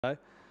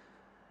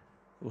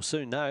We'll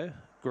soon know.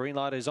 Green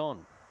light is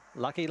on.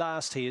 Lucky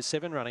Last here,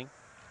 7 running.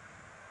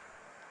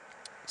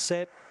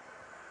 Set.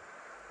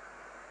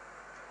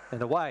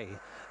 And away.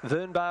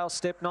 Vernbale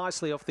stepped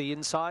nicely off the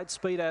inside.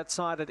 Speed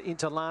outside at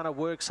Interlana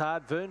works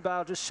hard.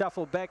 Vernbale just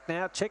shuffled back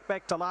now. Check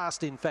back to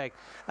last, in fact.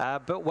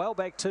 But well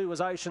back too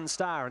was Ocean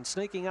Star. And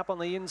sneaking up on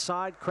the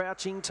inside,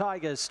 Crouching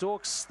Tiger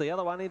stalks the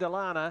other one,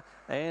 Interlana.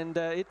 And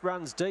it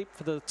runs deep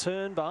for the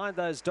turn behind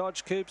those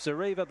Dodge Coupes.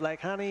 Arriva, Black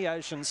Honey,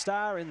 Ocean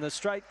Star in the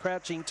straight.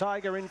 Crouching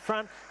Tiger in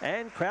front.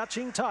 And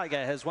Crouching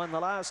Tiger has won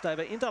the last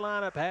over.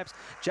 Interlana perhaps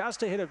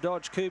just ahead of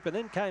Dodge Coupe. And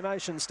then came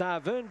Ocean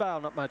Star.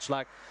 Vernbale not much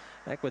luck.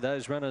 Back with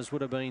those runners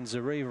would have been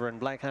Zariva and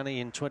Black Honey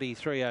in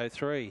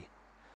 23.03.